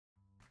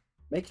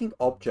Making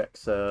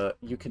objects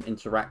you can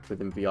interact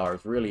with in VR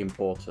is really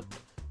important.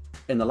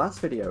 In the last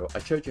video, I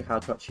showed you how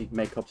to actually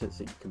make objects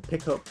that you can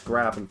pick up,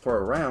 grab and throw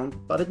around,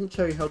 but I didn't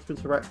show you how to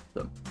interact with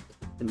them.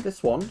 In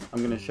this one, I'm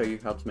going to show you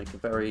how to make a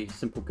very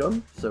simple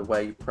gun, so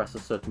where you press a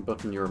certain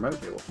button on your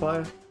remote, it will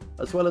fire,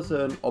 as well as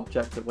an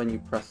object that when you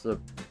press the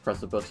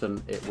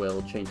button, it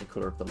will change the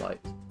colour of the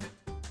light.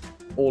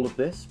 All of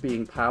this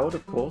being powered,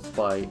 of course,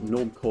 by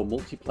Normcore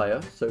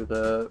multiplayer,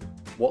 so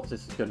what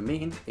this is going to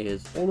mean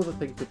is all of the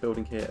things we're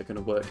building here are going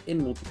to work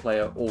in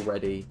multiplayer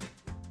already,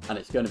 and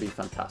it's going to be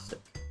fantastic.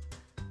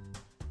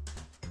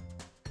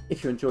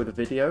 If you enjoy the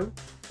video,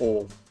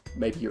 or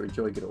maybe you're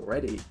enjoying it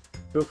already,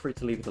 feel free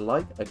to leave it a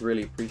like. I'd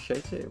really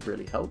appreciate it. It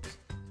really helps.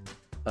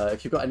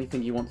 If you've got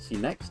anything you want to see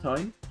next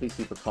time, please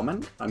leave a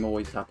comment. I'm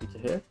always happy to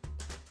hear.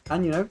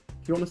 And if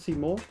you want to see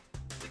more,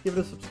 give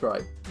it a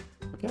subscribe.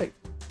 Okay,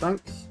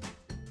 thanks.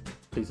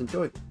 Please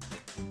enjoy.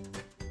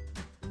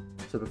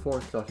 So before I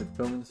started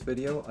filming this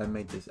video, I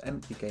made this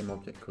empty game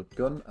object called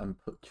gun and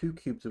put 2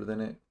 cubes within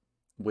it,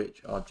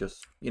 which are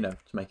just, to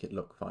make it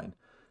look fine.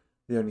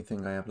 The only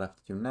thing I have left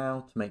to do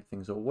now to make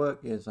things all work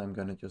is I'm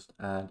going to just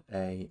add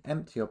a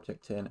empty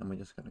object in, and we're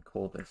just going to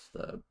call this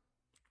the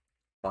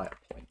fire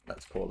point,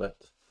 let's call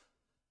it.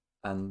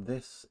 And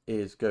this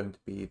is going to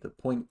be the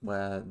point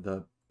where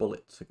the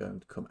bullets are going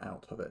to come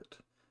out of it.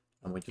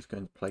 And we're just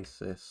going to place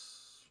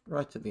this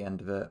right at the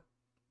end of it,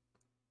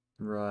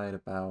 right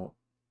about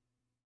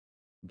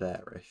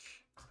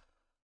there-ish.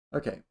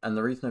 Okay, and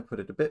the reason I put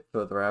it a bit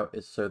further out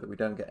is so that we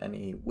don't get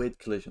any weird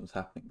collisions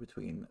happening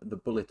between the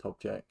bullet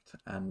object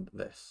and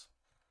this.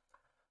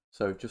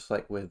 So just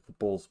like with the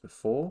balls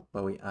before,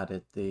 where we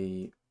added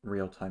the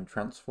real-time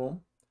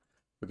transform,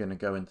 we're going to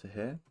go into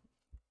here.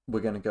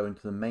 We're going to go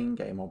into the main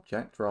game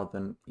object rather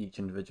than each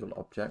individual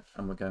object,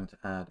 and we're going to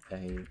add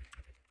a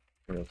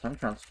real-time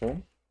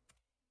transform,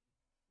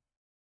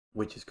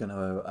 which is going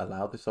to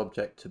allow this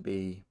object to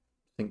be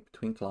sync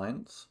between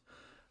clients.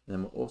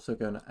 Then we're also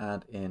going to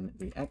add in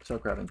the XR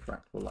grab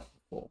interactable like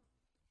before.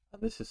 And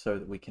this is so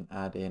that we can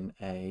add in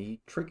a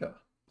trigger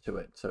to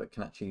it, so it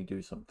can actually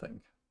do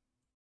something.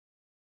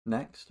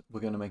 Next,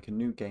 we're going to make a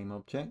new game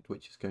object,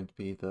 which is going to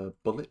be the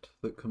bullet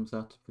that comes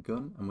out of the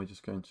gun. And we're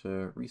just going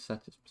to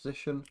reset its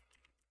position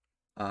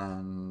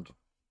and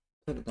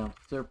set it down to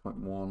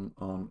 0.1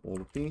 on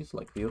all of these,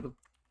 like the other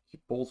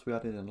balls we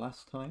added in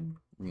last time.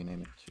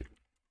 Rename it to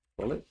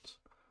bullet.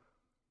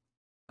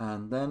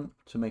 And then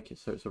to make it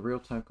so it's a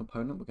real-time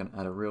component, we're going to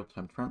add a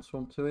real-time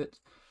transform to it,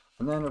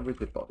 and then a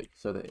rigid body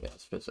so that it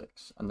has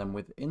physics. And then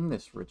within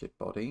this rigid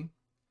body,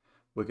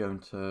 we're going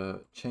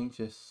to change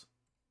this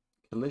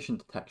collision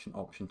detection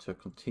option to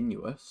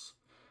continuous.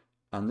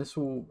 And this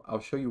will, I'll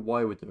show you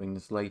why we're doing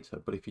this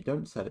later, but if you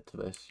don't set it to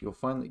this, you'll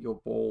find that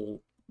your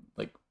ball,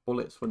 like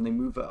bullets, when they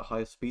move at a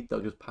higher speed,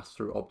 they'll just pass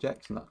through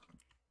objects, and that's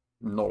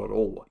not at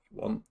all what you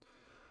want.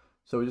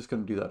 So we're just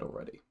going to do that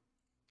already.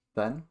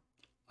 Then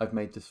I've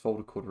made this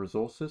folder called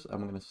resources, and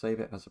we're going to save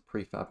it as a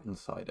prefab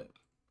inside it,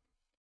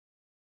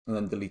 and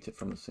then delete it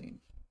from the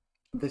scene.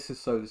 This is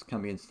so this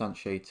can be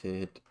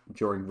instantiated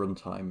during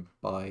runtime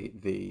by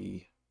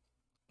the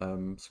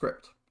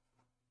script.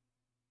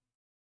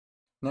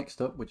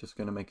 Next up, we're just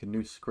going to make a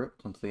new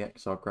script onto the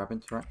XR grab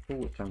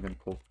interactable, which I'm going to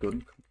call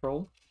gun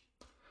control.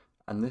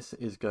 And this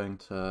is going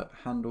to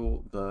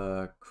handle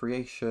the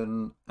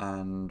creation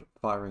and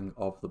firing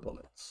of the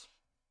bullets.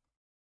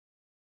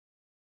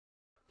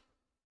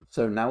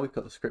 So now we've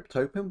got the script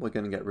open, we're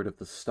going to get rid of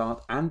the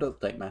start and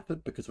update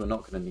method because we're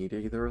not going to need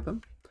either of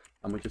them.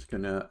 And we're just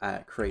going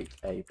to create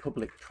a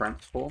public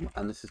transform,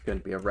 and this is going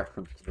to be a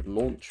reference to the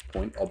launch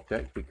point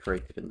object we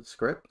created in the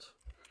script.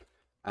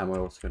 And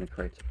we're also going to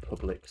create a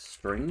public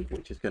string,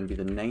 which is going to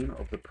be the name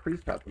of the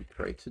prefab we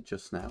created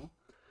just now.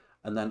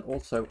 And then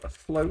also a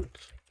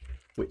float,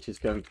 which is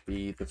going to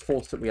be the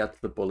force that we add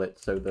to the bullet,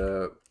 so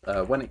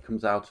when it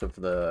comes out of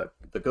the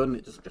gun,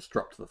 it doesn't just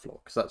drop to the floor,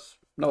 because that's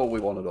not what we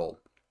want at all.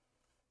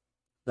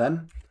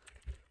 Then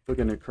we're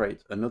going to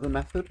create another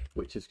method,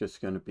 which is just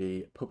going to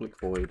be public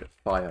void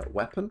fire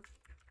weapon.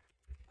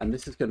 And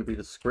this is going to be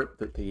the script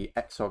that the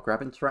XR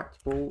grab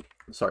interactable,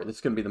 sorry, this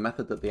is going to be the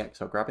method that the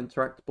XR grab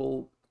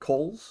interactable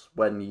calls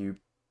when you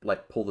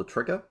pull the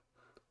trigger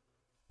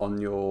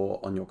on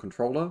your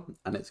controller,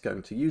 and it's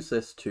going to use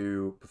this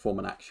to perform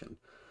an action.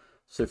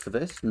 So for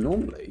this,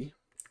 normally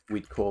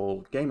we'd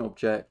call game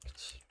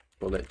object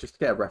bullet just to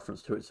get a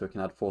reference to it so we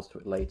can add force to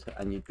it later,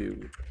 and you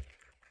do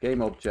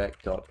game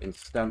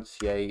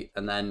object.instantiate,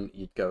 and then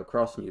you'd go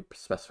across and you'd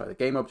specify the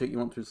game object you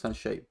want to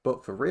instantiate.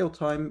 But for real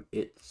time,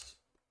 it's,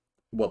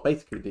 well,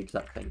 basically the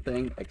exact same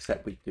thing,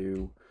 except we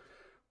do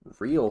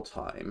real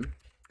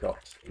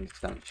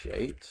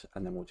time.instantiate,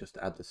 and then we'll just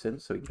add this in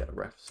so we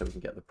can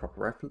get the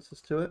proper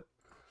references to it.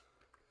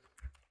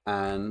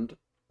 And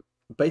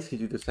basically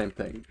do the same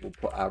thing. We'll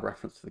put our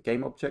reference to the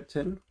game object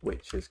in,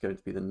 which is going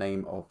to be the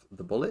name of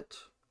the bullet.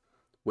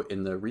 We're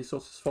in the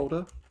resources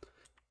folder.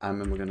 And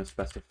then we're going to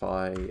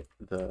specify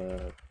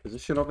the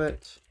position of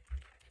it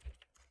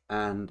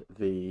and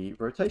the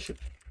rotation.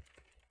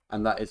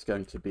 and that is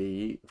going to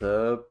be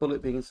the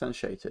bullet being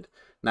instantiated.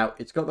 Now,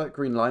 it's got that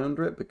green line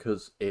under it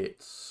because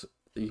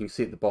you can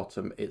see at the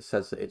bottom, it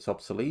says that it's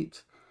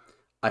obsolete.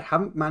 I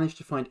haven't managed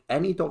to find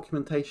any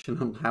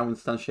documentation on how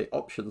instantiate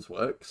options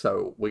work,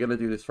 so we're going to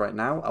do this right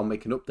now. I'll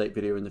make an update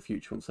video in the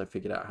future once I've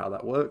figured out how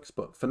that works,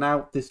 but for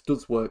now, this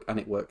does work and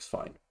it works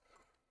fine.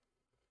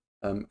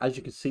 As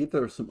you can see,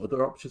 there are some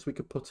other options we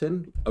could put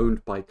in.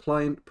 Owned by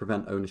client,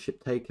 prevent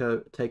ownership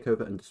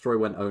takeover, and destroy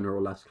when owner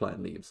or last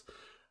client leaves.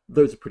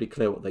 Those are pretty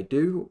clear what they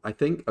do. I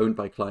think owned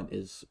by client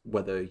is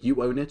whether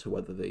you own it or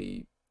whether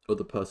the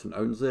other person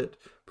owns it.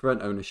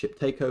 Prevent ownership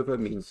takeover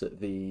means that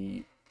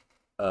the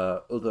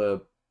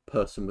other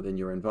person within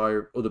your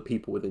environment, other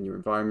people within your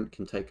environment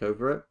can take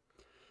over it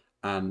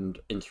and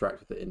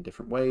interact with it in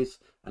different ways.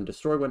 And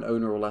destroy when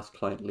owner or last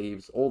client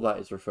leaves, all that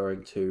is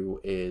referring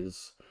to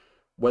is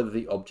whether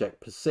the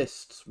object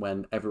persists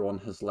when everyone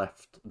has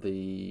left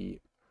the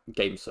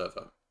game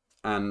server.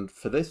 And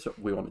for this,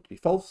 we want it to be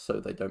false, so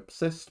they don't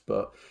persist.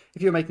 But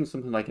if you're making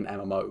something like an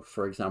MMO,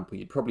 for example,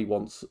 you'd probably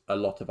want a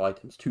lot of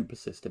items to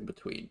persist in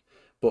between,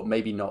 but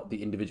maybe not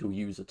the individual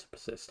user to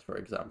persist, for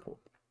example.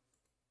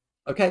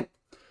 Okay,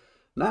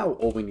 now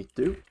all we need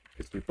to do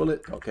is do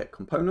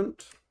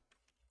bullet.getComponent.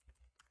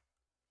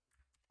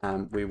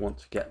 And we want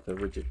to get the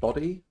rigid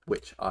body,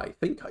 which I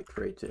think I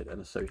created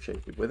and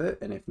associated with it.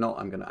 And if not,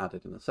 I'm going to add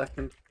it in a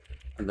second.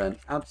 And then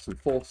add some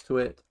force to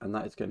it. And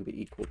that is going to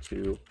be equal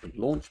to the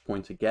launch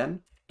point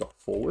again, dot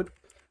forward,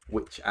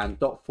 and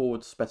dot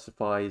forward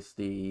specifies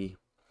the,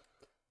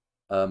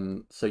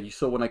 so you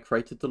saw when I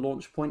created the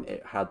launch point,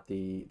 it had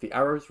the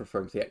arrows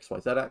referring to the X, Y,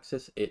 Z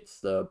axis. It's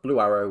the blue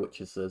arrow,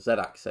 which is the Z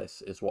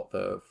axis, is what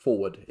the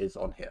forward is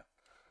on here.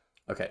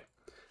 Okay,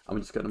 I'm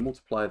just going to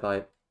multiply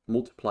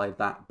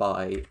that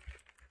by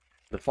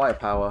the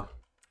firepower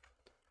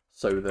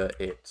so that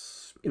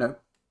it's, you know,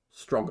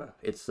 stronger.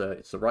 It's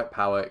the right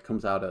power. It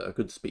comes out at a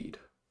good speed.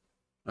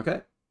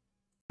 Okay,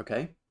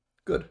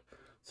 good.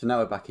 So now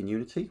we're back in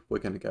Unity. We're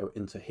going to go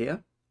into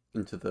here,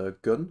 into the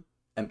gun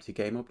empty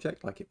game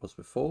object like it was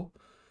before.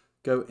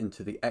 Go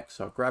into the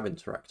XR grab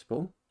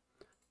interactable.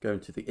 Go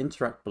into the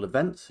interactable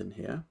events in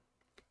here.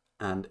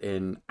 And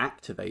in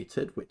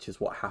activated, which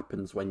is what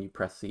happens when you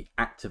press the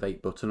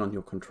activate button on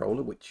your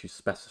controller, which you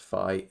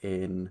specify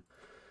in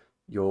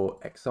your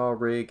XR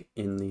rig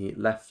in the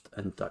left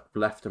and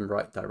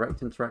right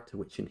direct interactor,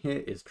 which in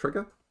here is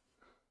trigger.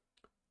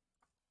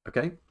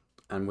 Okay,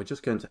 and we're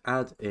just going to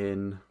add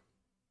in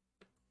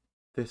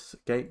this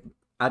game,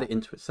 add it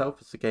into itself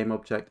as a game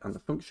object, and the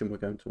function we're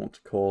going to want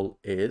to call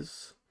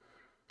is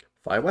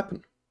fire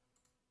weapon.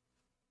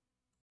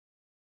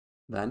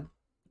 Then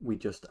we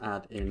just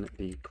add in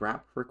the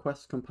grab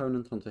request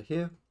component onto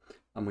here,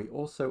 and we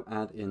also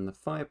add in the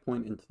fire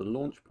point into the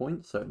launch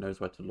point so it knows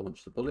where to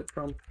launch the bullet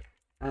from,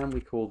 and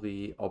we call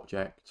the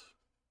object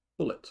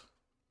bullet.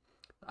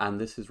 And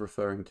this is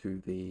referring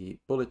to the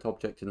bullet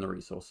object in the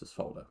resources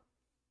folder.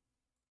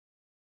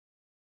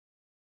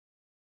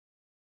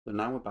 So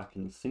now we're back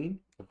in the scene.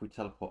 If we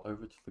teleport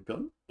over to the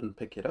gun and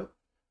pick it up,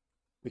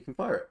 we can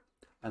fire it.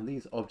 And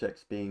these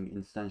objects being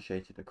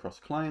instantiated across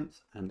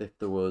clients, and if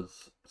there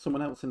was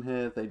someone else in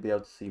here, they'd be able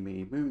to see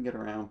me moving it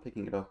around,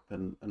 picking it up,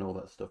 and all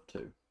that stuff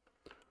too.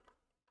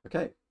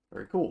 Okay,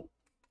 very cool.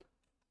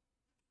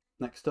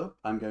 Next up,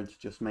 I'm going to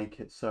just make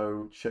it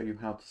so, show you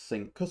how to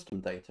sync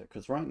custom data,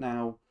 because right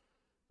now,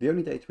 the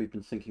only data we've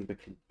been syncing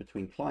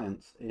between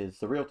clients is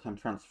the real-time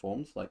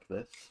transforms like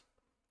this,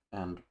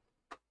 and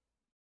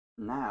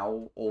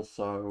now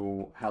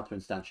also how to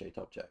instantiate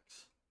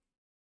objects.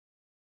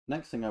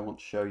 Next thing I want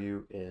to show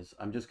you is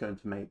I'm just going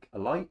to make a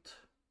light,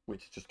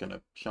 which is just going to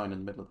shine in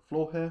the middle of the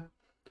floor here.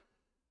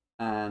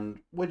 And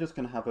we're just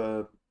going to have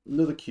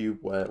another cube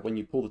where when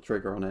you pull the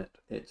trigger on it,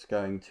 it's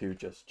going to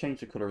just change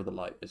the color of the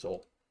light is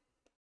all.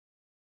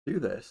 To do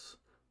this,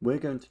 we're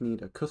going to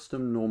need a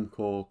custom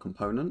Normcore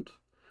component,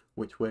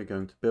 which we're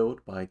going to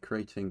build by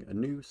creating a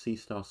new C#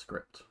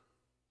 script.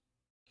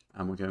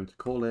 And we're going to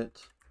call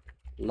it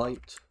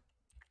light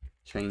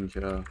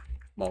changer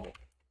model.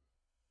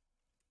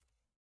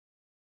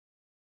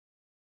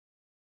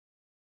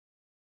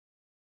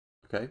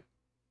 Okay.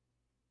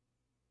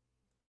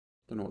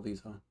 Don't know what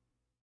these are.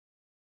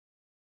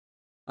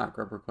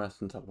 Grab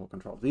request and teleport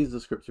control. These are the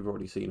scripts you've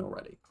already seen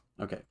already.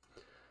 Okay.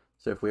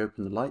 So if we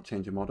open the light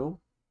changer model,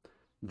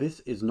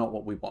 this is not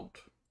what we want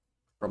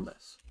from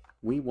this.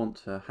 We want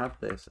to have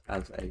this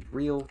as a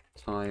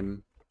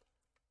real-time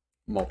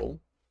model.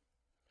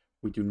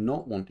 We do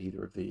not want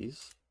either of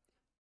these,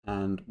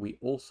 and we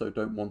also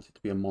don't want it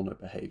to be a mono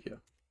behavior.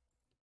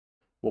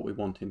 What we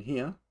want in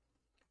here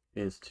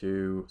is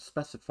to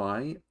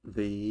specify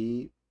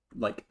the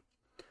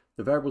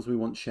variables we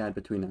want shared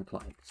between our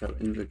clients. So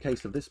in the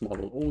case of this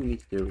model, all we need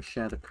to do is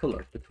share the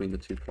color between the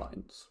two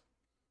clients.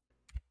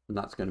 And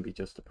that's going to be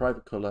just a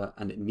private color,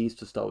 and it needs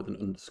to start with an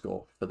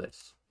underscore for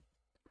this.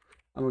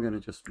 And we're going to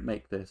just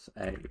make this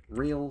a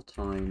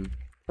real-time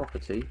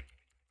property.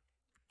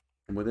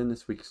 And within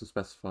this, we can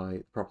specify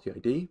the property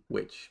ID,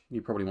 which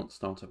you probably want to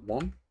start at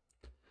 1.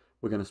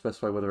 We're going to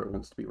specify whether it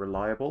wants to be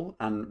reliable,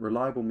 and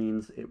reliable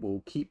means it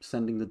will keep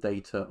sending the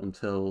data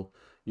until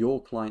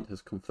your client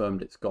has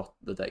confirmed it's got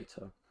the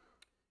data.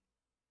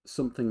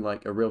 Something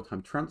like a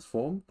real-time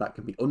transform, that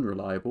can be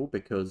unreliable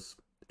because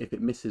if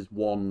it misses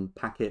one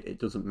packet, it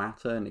doesn't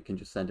matter and it can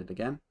just send it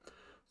again.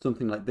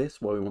 Something like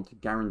this, where we want to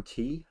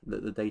guarantee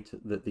that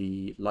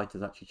the light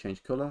has actually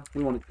changed color,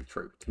 we want it to be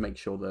true to make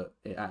sure that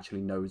it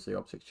actually knows the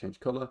object's changed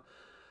color.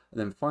 And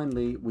then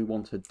finally, we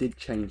want a did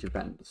change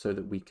event so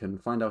that we can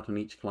find out on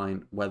each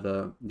client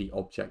whether the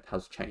object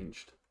has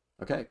changed.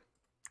 Okay.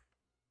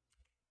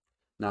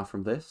 Now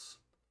from this,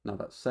 now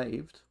that's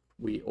saved,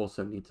 we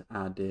also need to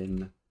add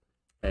in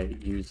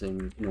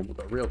using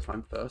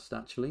normal.realtime first,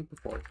 actually,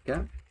 before I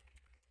forget.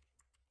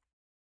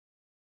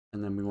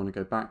 And then we want to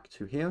go back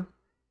to here,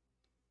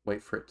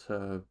 wait for it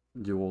to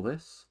do all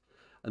this.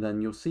 And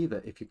then you'll see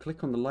that if you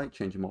click on the light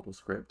changer model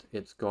script,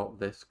 it's got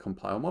this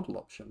compile model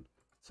option.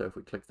 So if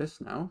we click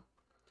this now,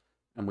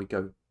 and we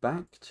go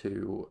back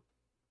to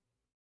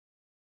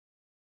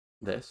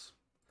this,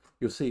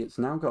 you'll see it's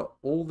now got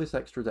all this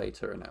extra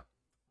data in it.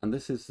 And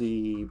this is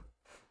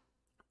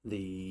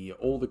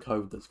all the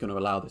code that's going to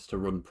allow this to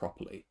run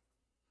properly.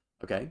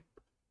 Okay,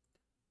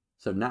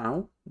 so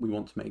now we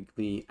want to make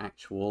the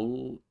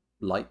actual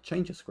light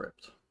changer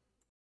script.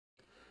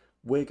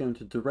 We're going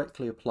to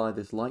directly apply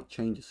this light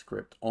changer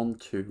script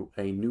onto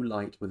a new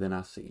light within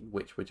our scene,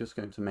 which we're just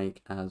going to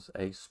make as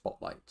a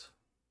spotlight.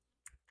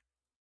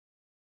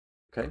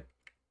 Okay,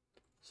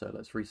 so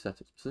let's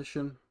reset its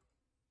position,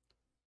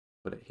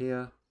 put it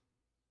here,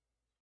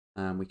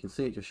 and we can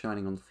see it just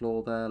shining on the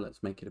floor there.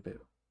 Let's make it a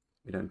bit,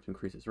 we don't want to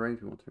increase its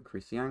range, we want to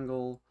increase the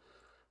angle.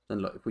 Then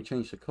look, if we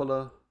change the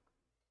color,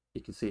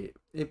 you can see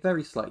it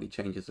very slightly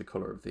changes the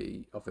color of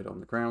it on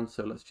the ground.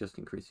 So let's just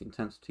increase the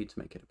intensity to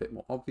make it a bit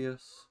more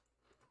obvious.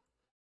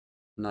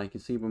 Now you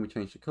can see when we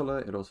change the color,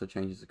 it also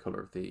changes the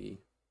color of the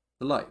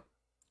light.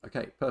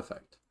 Okay,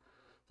 perfect.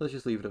 So let's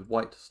just leave it as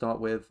white to start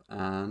with,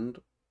 and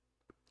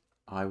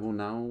I will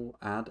now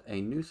add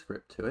a new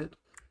script to it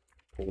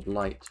called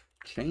light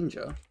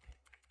changer,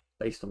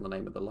 based on the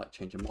name of the light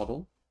changer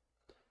model.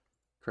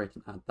 Create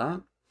and add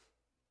that.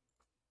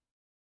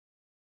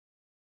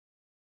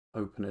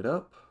 Open it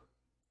up,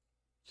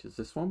 which is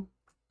this one.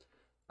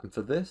 And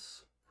for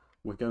this,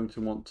 we're going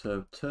to want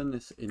to turn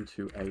this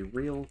into a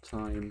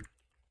real-time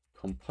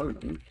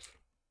component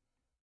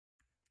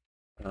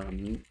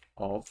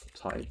of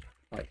type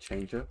light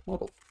changer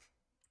model.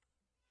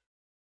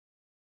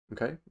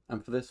 Okay,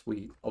 and for this,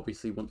 we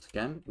obviously, once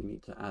again, we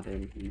need to add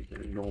in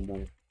using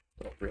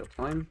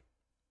normal.realtime.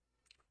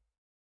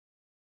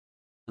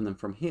 And then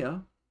from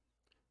here,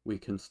 we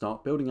can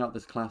start building out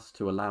this class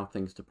to allow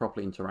things to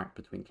properly interact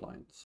between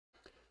clients.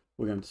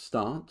 We're going to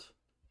start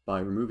by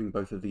removing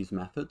both of these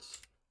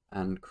methods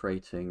and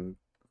creating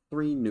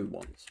 3 new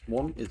ones.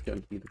 One is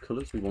going to be the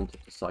colors we want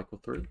it to cycle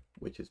through,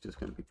 which is just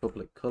going to be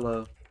public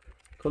colors,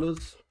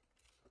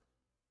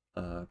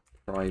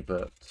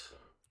 private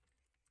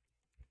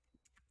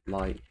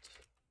light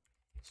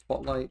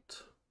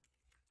spotlight,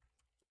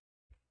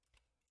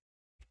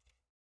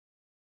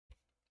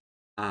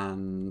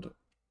 and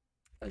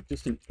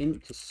just an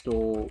int to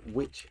store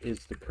which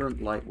is the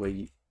current light where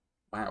you...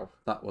 Wow,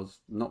 that was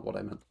not what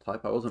I meant to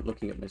type. I wasn't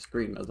looking at my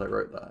screen as I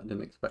wrote that. I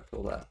didn't expect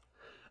all that.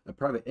 A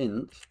private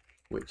int,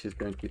 which is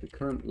going to be the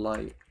current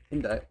light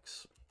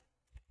index,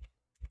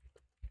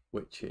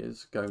 which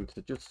is going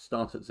to just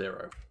start at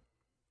 0.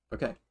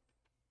 Okay.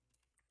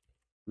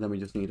 Then we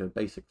just need a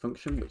basic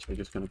function, which we're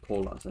just going to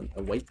call as an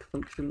awake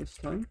function this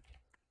time,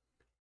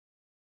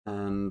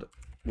 and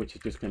which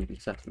is just going to be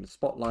setting the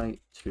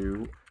spotlight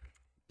to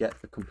get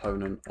the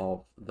component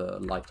of the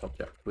light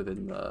object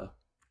within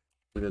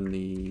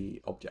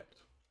the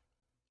object.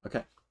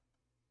 Okay.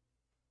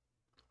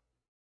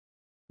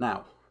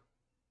 Now,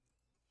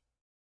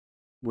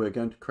 we're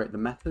going to create the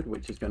method,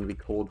 which is going to be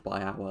called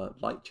by our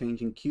light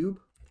changing cube,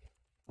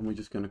 and we're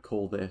just going to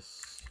call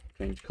this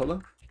change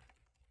color.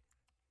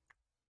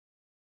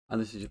 And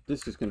this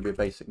is going to be a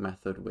basic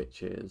method,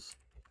 which is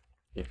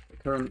if the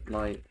current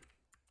light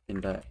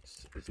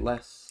index is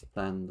less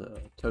than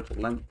the total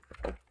length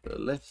of the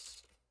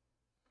list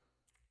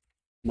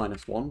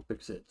minus 1,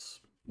 because it's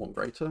 1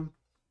 greater,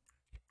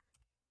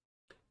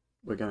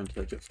 we're going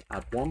to just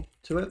add 1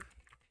 to it.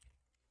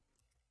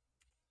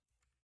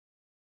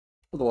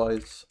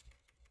 Otherwise,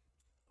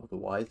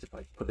 if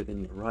I put it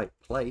in the right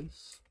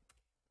place,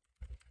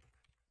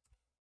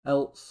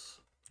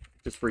 else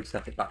just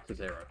reset it back to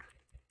 0.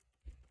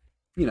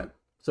 You know,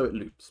 so it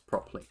loops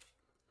properly.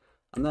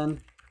 And then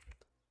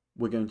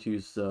we're going to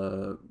use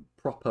the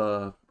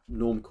proper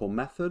Normcore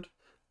method,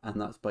 and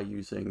that's by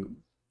using,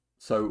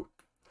 so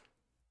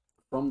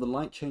from the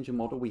light changer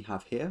model we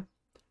have here,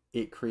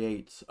 it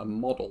creates a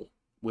model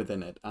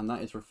within it, and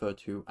that is referred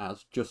to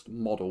as just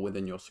model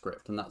within your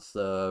script, and that's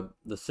the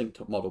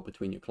synced up model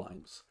between your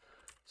clients.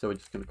 So we're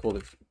just going to call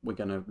this, we're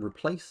going to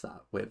replace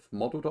that with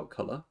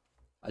model.color.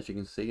 As you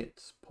can see,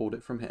 it's pulled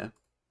it from here.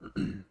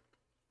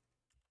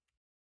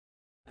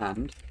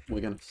 And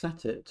we're going to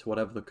set it to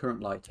whatever the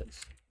current light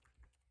is.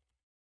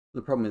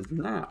 The problem is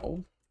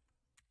now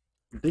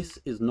this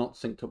is not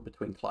synced up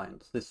between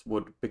clients. This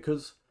would,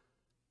 because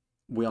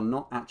we are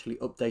not actually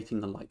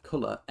updating the light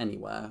color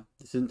anywhere,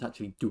 this isn't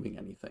actually doing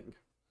anything.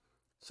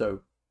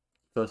 So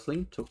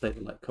firstly, to update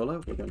the light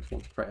color, we're going to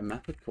want to create a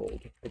method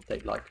called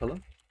update light color.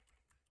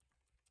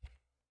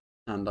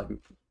 And I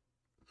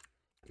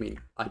mean,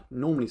 I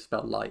normally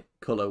spell light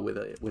color with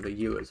a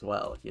U as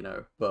well, you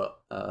know,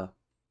 but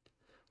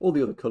all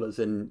the other colors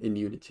in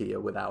Unity are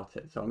without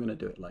it, so I'm going to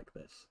do it like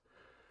this.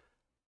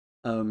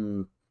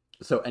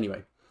 So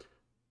anyway,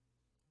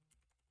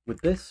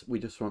 with this, we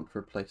just want to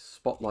replace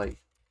spotlight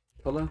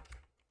color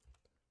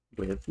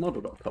with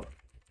model.color.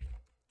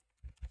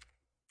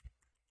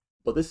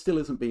 But this still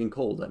isn't being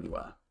called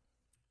anywhere.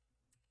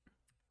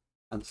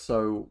 And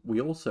so we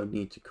also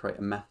need to create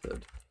a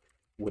method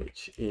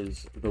which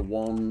is the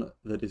one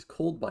that is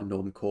called by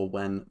Normcore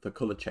when the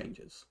color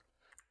changes.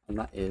 And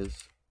that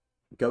is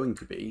going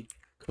to be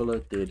color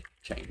did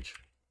change.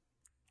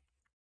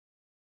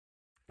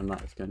 And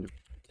that is going to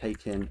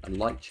take in a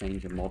light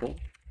changer model,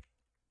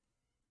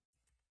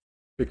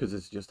 because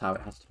it's just how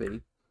it has to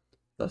be.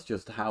 That's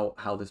just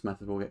how this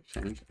method will get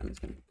changed, and it's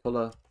going to be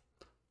color,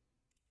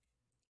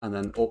 and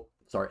then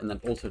and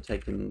then also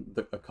take in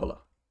a color,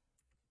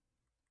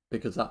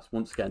 because that's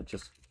once again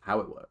just how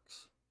it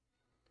works.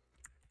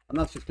 And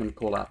that's just going to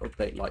call out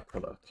update light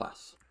color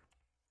class.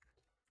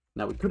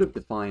 Now we could have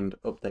defined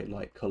update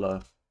light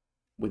color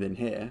within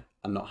here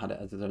and not had it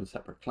as its own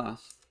separate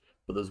class,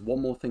 but there's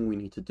one more thing we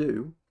need to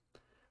do,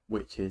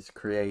 which is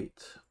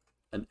create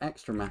an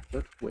extra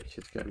method, which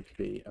is going to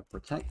be a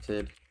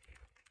protected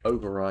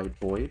override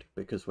void,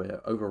 because we're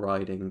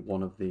overriding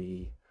one of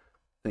the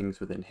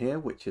things within here,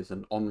 which is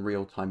an on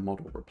real-time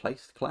model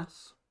replaced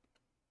class.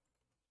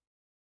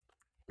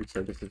 And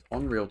so this is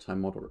on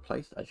real-time model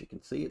replaced. As you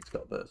can see, it's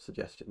got the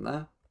suggestion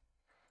there.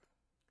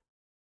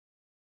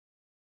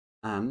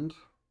 And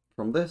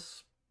from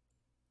this,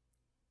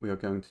 we are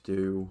going to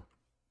do,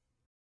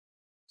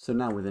 so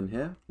now within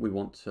here, we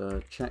want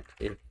to check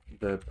if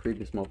the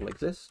previous model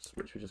exists,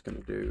 which we're just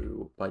going to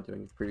do by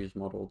doing previous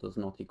model does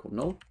not equal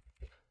null.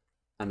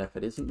 And if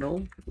it isn't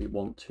null, we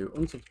want to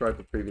unsubscribe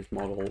the previous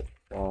model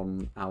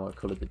from our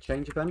color did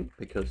change event,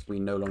 because we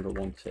no longer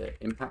want it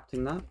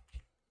impacting that.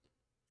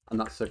 And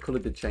that's a color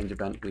did change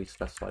event we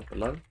specified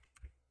below,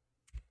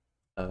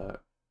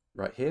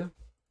 right here.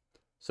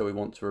 So we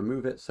want to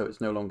remove it so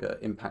it's no longer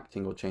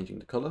impacting or changing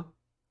the color.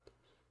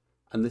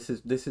 And this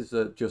is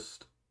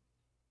just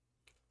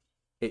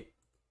it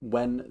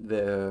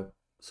when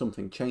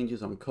something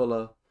changes on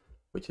color,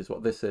 which is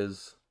what this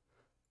is.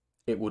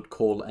 It would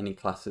call any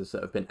classes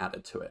that have been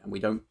added to it, and we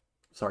don't,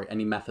 sorry,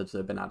 any methods that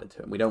have been added to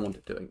it, and we don't want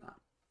it doing that.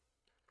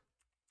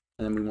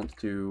 And then we want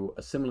to do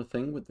a similar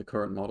thing with the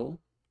current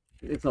model.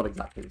 It's not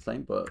exactly the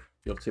same, but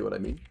you'll see what I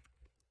mean,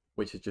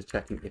 which is just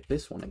checking if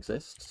this one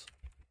exists.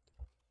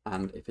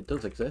 And if it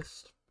does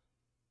exist,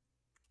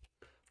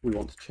 we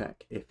want to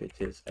check if it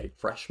is a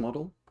fresh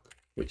model,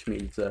 which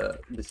means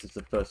this is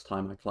the first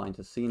time our client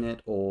has seen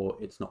it, or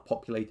it's not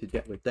populated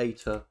yet with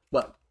data.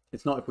 Well,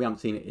 it's not if we haven't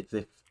seen it, it's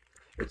if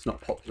it's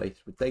not populated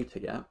with data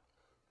yet.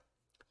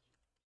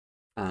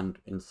 And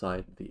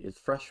inside the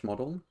isFresh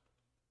model,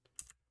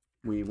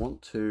 we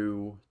want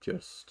to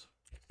just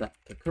set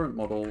the current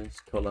model's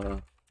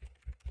color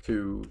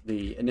to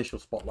the initial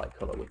spotlight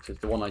color, which is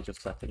the one I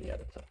just set in the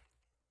editor.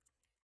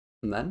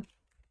 And then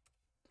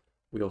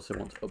we also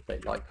want to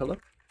update light color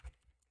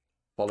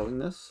following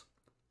this,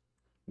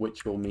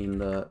 which will mean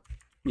that,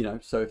 you know,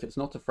 so if it's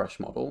not a fresh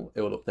model,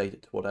 it will update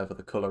it to whatever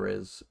the color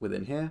is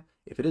within here.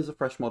 If it is a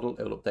fresh model,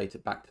 it will update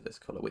it back to this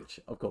color, which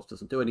of course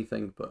doesn't do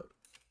anything, but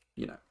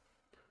you know.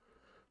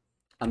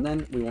 And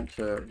then we want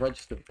to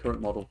register the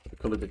current model for the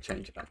color did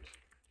change event.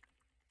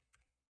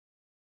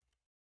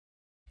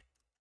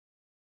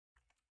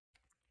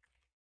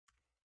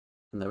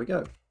 And there we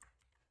go.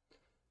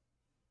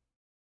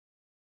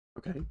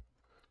 Okay,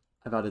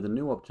 I've added a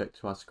new object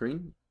to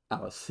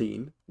our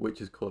scene,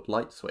 which is called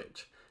light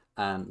switch.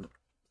 And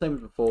same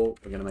as before,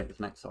 we're going to make this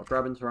an XR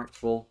grab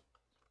interactable.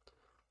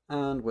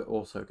 And we're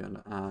also going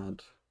to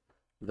add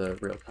the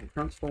real-time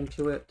transform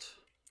to it.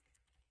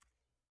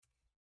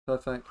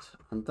 Perfect.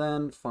 And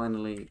then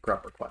finally,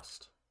 grab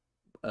request.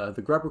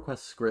 The grab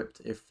request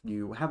script, if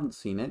you haven't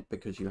seen it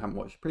because you haven't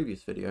watched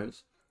previous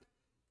videos,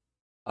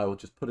 I will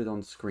just put it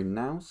on screen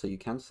now so you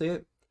can see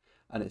it.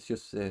 And it's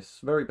just this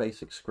very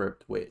basic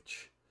script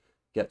which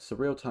gets the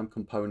real-time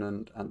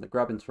component and the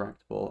grab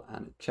interactable,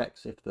 and it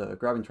checks if the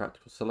grab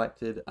interactable is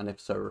selected, and if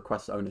so,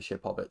 requests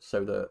ownership of it,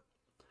 so that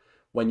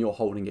when you're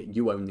holding it,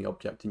 you own the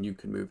object and you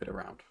can move it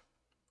around.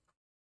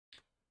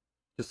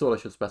 Just thought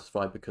I should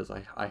specify because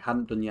I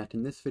hadn't done yet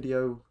in this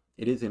video.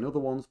 It is in other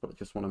ones, but I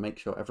just want to make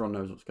sure everyone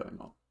knows what's going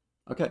on.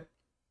 Okay,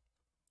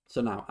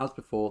 so now, as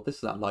before, this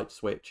is that light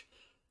switch.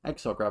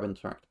 XR grab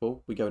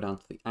interactable, we go down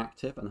to the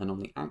active, and then on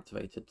the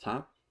activated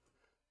tab,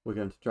 we're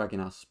going to drag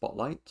in our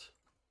spotlight,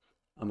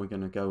 and we're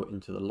going to go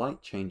into the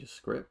light changer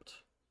script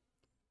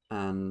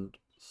and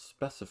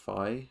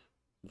specify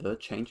the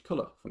change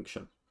color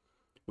function,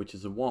 which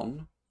is a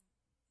 1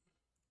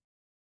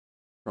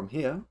 from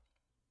here,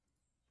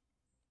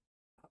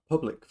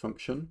 public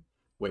function,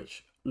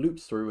 which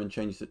loops through and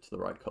changes it to the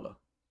right color.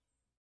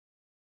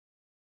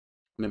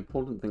 An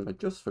important thing I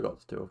just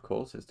forgot to do, of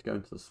course, is to go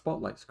into the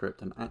Spotlight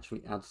script and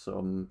actually add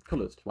some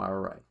colors to our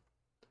array,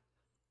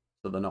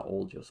 so they're not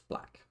all just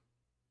black.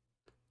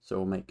 So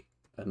we'll make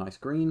a nice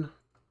green,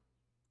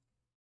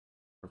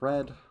 a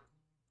red,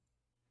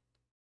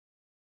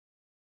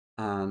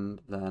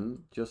 and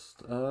then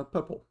just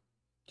purple,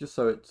 just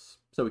so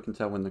we can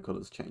tell when the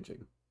color's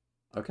changing.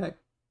 Okay.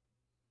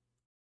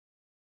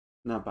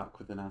 Now back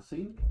within our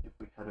scene, if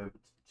we head over to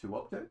 2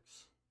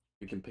 objects,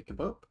 we can pick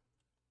them up.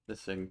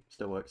 This thing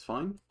still works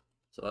fine,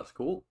 so that's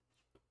cool.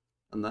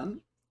 And then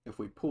if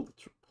we pull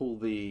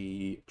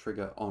the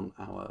trigger on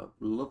our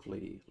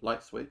lovely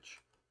light switch,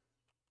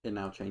 it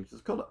now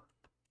changes color.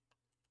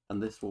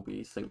 And this will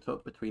be synced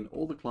up between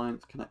all the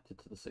clients connected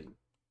to the scene.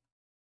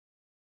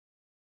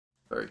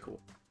 Very cool.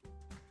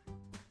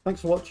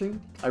 Thanks for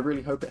watching. I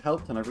really hope it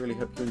helped, and I really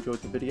hope you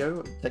enjoyed the video.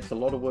 It takes a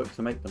lot of work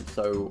to make them,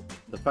 so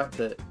the fact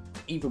that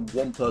even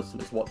one person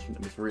is watching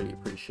them is really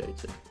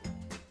appreciated.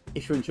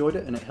 If you enjoyed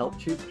it and it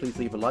helped you, please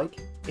leave a like.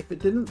 If it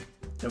didn't,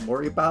 don't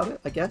worry about it,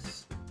 I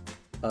guess.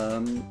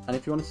 And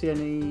if you want to see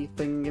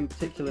anything in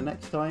particular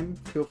next time,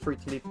 feel free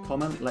to leave a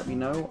comment, let me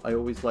know. I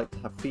always like to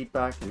have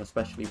feedback, and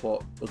especially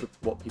what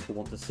people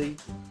want to see.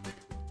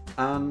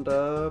 And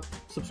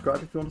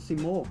subscribe if you want to see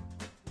more.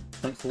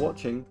 Thanks for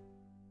watching.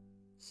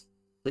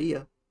 See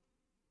ya.